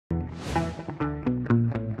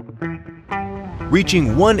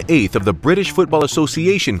Reaching 1/8 of the British Football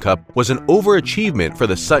Association Cup was an overachievement for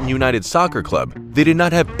the Sutton United Soccer Club. They did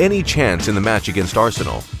not have any chance in the match against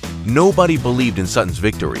Arsenal. Nobody believed in Sutton's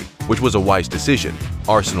victory, which was a wise decision.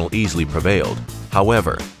 Arsenal easily prevailed.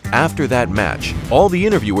 However, after that match, all the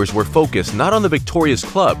interviewers were focused not on the victorious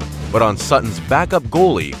club, but on Sutton's backup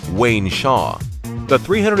goalie, Wayne Shaw. The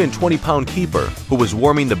 320-pound keeper, who was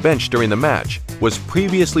warming the bench during the match, was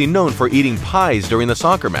previously known for eating pies during the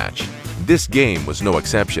soccer match. This game was no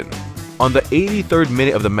exception. On the 83rd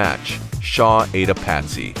minute of the match, Shaw ate a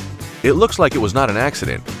patsy. It looks like it was not an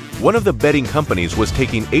accident. One of the betting companies was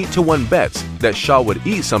taking 8-to-1 bets that Shaw would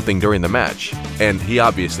eat something during the match, and he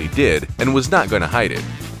obviously did and was not going to hide it.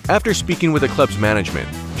 After speaking with the club's management,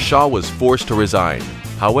 Shaw was forced to resign.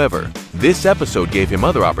 However, this episode gave him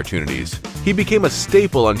other opportunities. He became a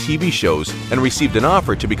staple on TV shows and received an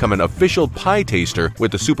offer to become an official pie taster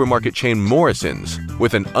with the supermarket chain Morrison's,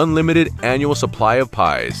 with an unlimited annual supply of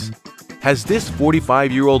pies. Has this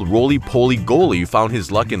 45-year-old roly-poly goalie found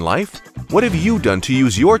his luck in life? What have you done to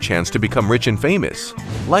use your chance to become rich and famous?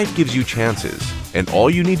 Life gives you chances, and all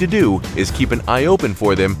you need to do is keep an eye open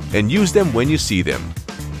for them and use them when you see them.